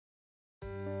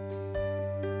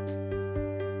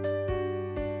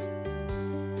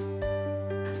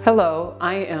Hello,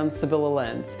 I am Sybilla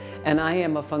Lenz, and I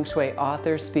am a Feng Shui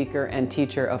author, speaker, and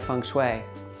teacher of Feng Shui.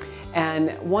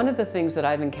 And one of the things that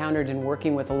I've encountered in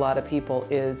working with a lot of people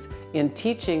is in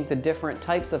teaching the different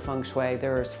types of Feng Shui.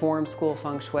 There's Form School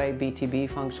Feng Shui,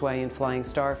 BTB Feng Shui, and Flying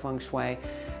Star Feng Shui,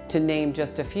 to name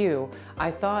just a few.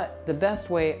 I thought the best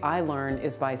way I learn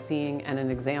is by seeing an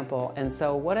example. And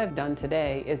so what I've done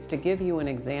today is to give you an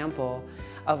example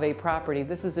of a property.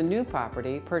 This is a new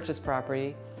property, purchased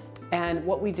property. And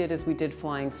what we did is we did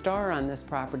Flying Star on this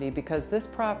property because this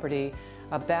property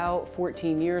about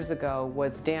 14 years ago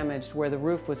was damaged where the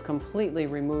roof was completely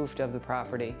removed of the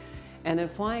property. And in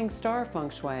Flying Star Feng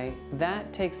Shui,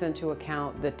 that takes into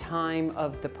account the time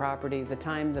of the property, the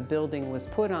time the building was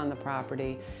put on the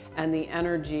property, and the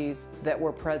energies that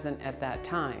were present at that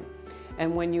time.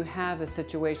 And when you have a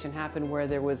situation happen where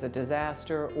there was a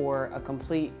disaster or a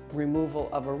complete removal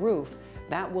of a roof,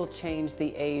 that will change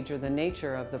the age or the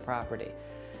nature of the property.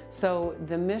 So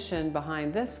the mission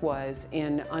behind this was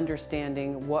in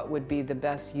understanding what would be the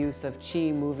best use of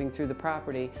qi moving through the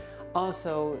property.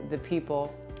 Also, the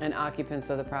people and occupants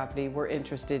of the property were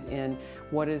interested in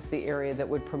what is the area that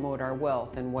would promote our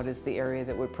wealth and what is the area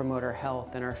that would promote our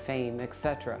health and our fame,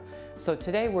 etc. So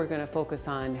today we're going to focus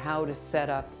on how to set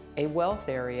up a wealth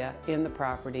area in the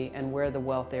property and where the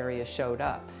wealth area showed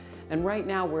up. And right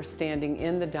now we're standing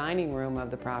in the dining room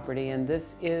of the property, and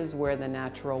this is where the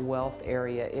natural wealth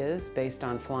area is based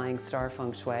on Flying Star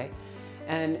Feng Shui.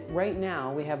 And right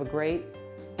now we have a great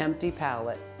empty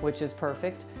palette, which is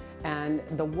perfect. And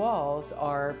the walls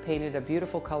are painted a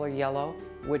beautiful color yellow,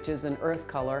 which is an earth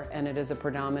color, and it is a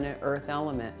predominant earth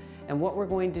element. And what we're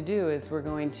going to do is we're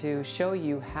going to show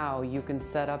you how you can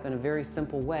set up in a very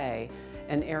simple way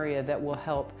an area that will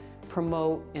help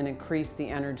promote and increase the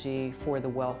energy for the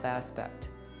wealth aspect.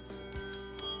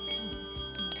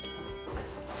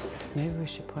 Maybe we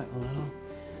should put a little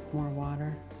more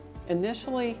water.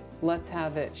 Initially, let's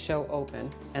have it show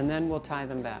open, and then we'll tie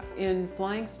them back. In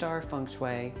Flying Star Feng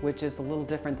Shui, which is a little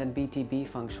different than BTB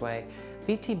Feng Shui,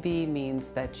 BTB means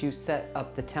that you set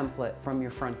up the template from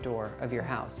your front door of your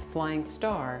house. Flying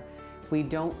Star, we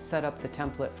don't set up the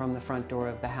template from the front door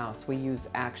of the house. We use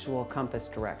actual compass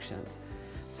directions.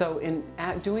 So in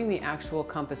doing the actual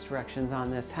compass directions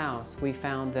on this house, we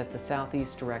found that the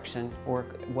southeast direction or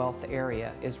wealth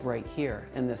area is right here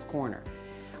in this corner.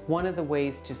 One of the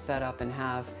ways to set up and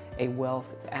have a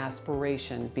wealth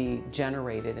aspiration be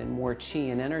generated and more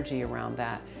qi and energy around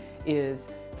that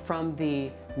is from the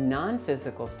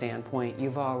non-physical standpoint.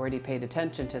 You've already paid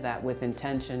attention to that with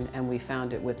intention, and we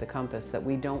found it with the compass that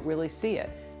we don't really see it,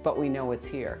 but we know it's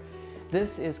here.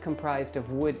 This is comprised of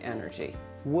wood energy.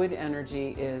 Wood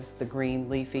energy is the green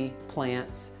leafy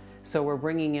plants. So we're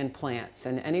bringing in plants,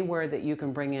 and anywhere that you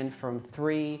can bring in from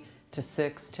 3 to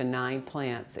 6 to 9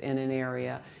 plants in an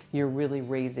area, you're really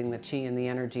raising the qi and the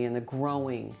energy and the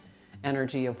growing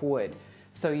energy of wood.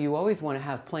 So you always want to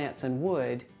have plants and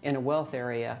wood in a wealth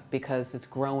area because it's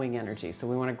growing energy. So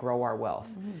we want to grow our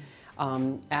wealth.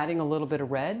 Adding a little bit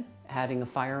of red, adding a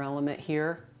fire element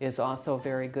here is also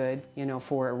very good, you know,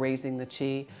 for raising the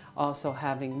qi. Also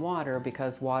having water,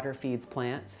 because water feeds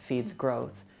plants, feeds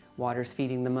growth. Water's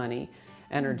feeding the money,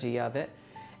 energy of it.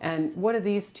 And what do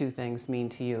these two things mean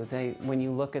to you? When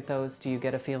you look at those, do you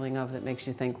get a feeling of that makes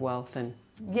you think wealth? And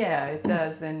yeah, it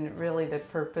does. And really the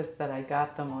purpose that I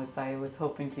got them was I was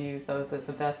hoping to use those as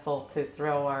a vessel to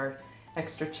throw our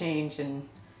extra change and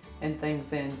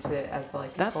things into as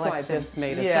like a that's collection. why this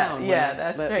made a sound. Yeah,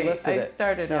 that's right. I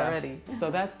started yeah. already.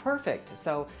 So that's perfect.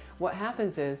 So what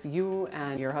happens is you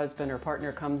and your husband or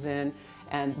partner comes in,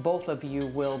 and both of you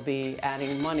will be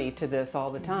adding money to this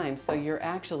all the time. So you're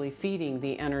actually feeding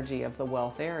the energy of the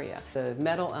wealth area. The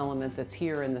metal element that's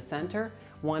here in the center,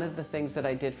 one of the things that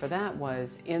I did for that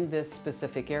was in this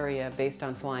specific area based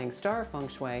on Flying Star Feng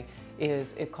Shui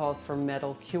is it calls for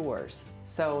metal cures.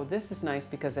 So this is nice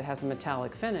because it has a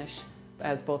metallic finish,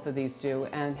 as both of these do,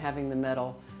 and having the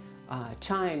metal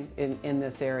chime in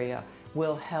this area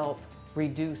will help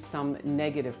reduce some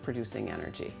negative producing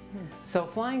energy. So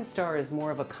Flying Star is more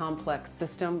of a complex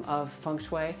system of Feng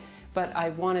Shui, but I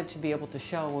wanted to be able to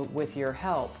show with your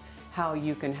help how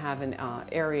you can have an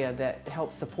area that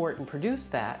helps support and produce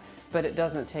that, but it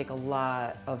doesn't take a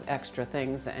lot of extra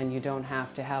things, and you don't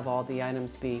have to have all the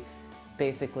items be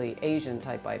basically Asian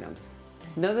type items.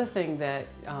 Another thing that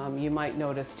you might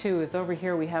notice too is over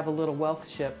here we have a little wealth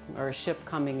ship or a ship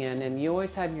coming in, and you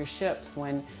always have your ships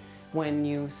when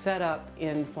you set up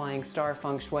in Flying Star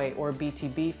Feng Shui or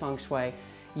BTB Feng Shui,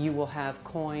 you will have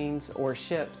coins or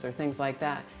ships or things like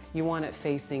that. you want it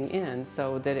facing in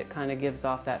so that it kind of gives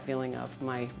off that feeling of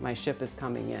my ship is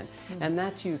coming in. And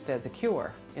that's used as a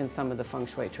cure in some of the Feng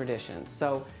Shui traditions.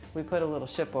 So we put a little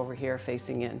ship over here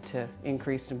facing in to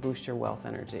increase and boost your wealth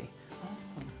energy.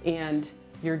 And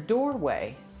your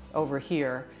doorway over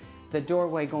here, the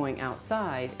doorway going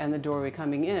outside and the doorway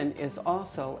coming in is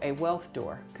also a wealth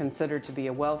door, considered to be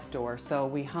a wealth door. So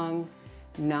we hung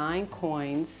 9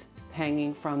 coins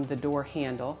hanging from the door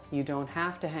handle. You don't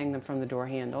have to hang them from the door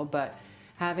handle, but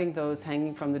having those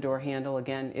hanging from the door handle,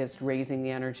 again, is raising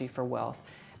the energy for wealth.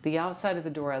 The outside of the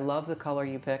door, I love the color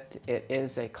you picked. It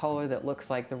is a color that looks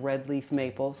like the red leaf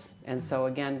maples, and so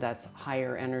again, that's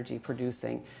higher energy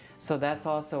producing. So that's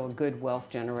also a good wealth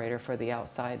generator for the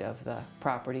outside of the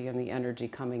property and the energy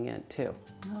coming in too.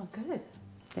 Oh, good.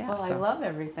 Yeah, well, I love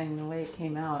everything, the way it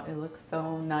came out. It looks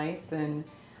so nice, and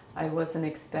I wasn't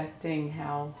expecting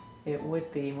how it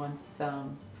would be once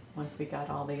we got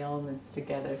all the elements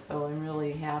together. So I'm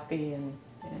really happy and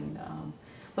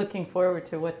looking forward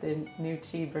to what the new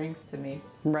Chi brings to me.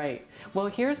 Right. Well,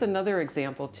 here's another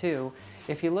example too.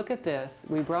 If you look at this,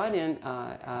 we brought in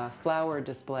a flower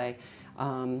display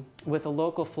with a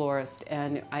local florist,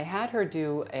 and I had her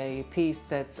do a piece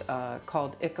that's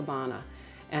called Ikebana.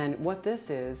 And what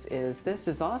this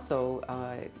is also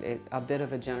a bit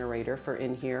of a generator for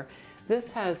in here.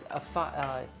 This has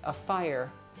a fire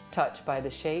touch by the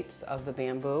shapes of the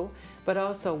bamboo, but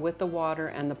also with the water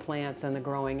and the plants and the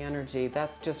growing energy.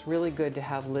 That's just really good to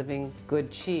have living good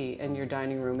Chi in your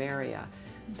dining room area.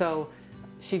 So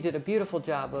she did a beautiful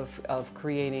job of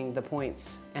creating the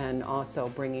points and also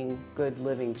bringing good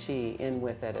living Chi in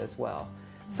with it as well.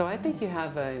 So I think you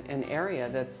have an area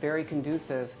that's very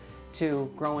conducive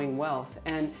to growing wealth.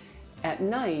 And at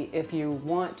night, if you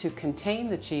want to contain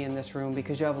the Chi in this room,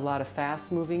 because you have a lot of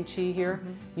fast-moving Chi here,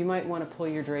 you might want to pull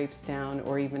your drapes down,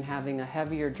 or even having a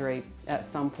heavier drape at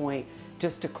some point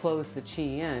just to close the Chi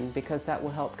in, because that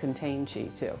will help contain Chi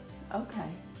too. Okay.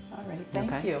 All right.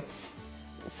 Thank you.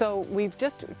 So we've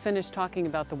just finished talking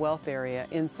about the wealth area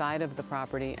inside of the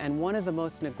property, and one of the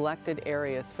most neglected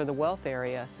areas for the wealth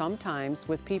area, sometimes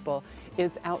with people,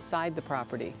 is outside the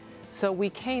property. So we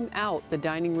came out the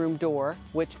dining room door,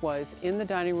 which was in the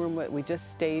dining room that we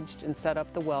just staged and set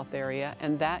up the wealth area,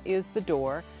 and that is the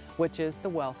door, which is the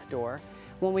wealth door.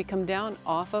 When we come down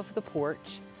off of the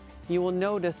porch, you will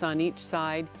notice on each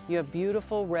side you have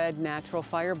beautiful red natural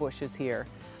fire bushes here,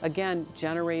 again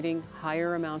generating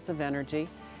higher amounts of energy.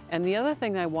 And the other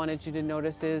thing I wanted you to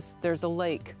notice is there's a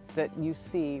lake that you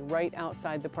see right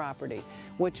outside the property,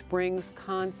 which brings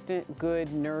constant,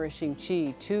 good, nourishing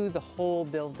Chi to the whole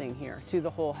building here, to the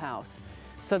whole house.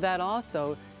 So that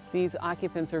also, these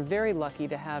occupants are very lucky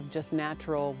to have just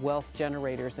natural wealth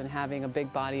generators and having a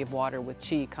big body of water with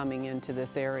Chi coming into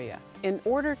this area. In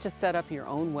order to set up your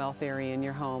own wealth area in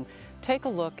your home, take a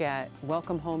look at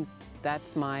Welcome Home,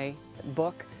 That's My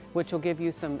book, which will give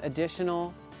you some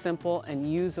additional simple and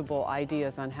usable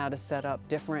ideas on how to set up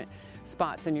different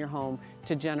spots in your home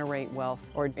to generate wealth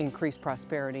or increase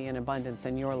prosperity and abundance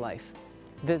in your life.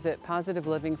 Visit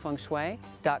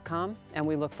positivelivingfengshui.com, and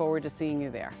we look forward to seeing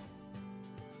you there.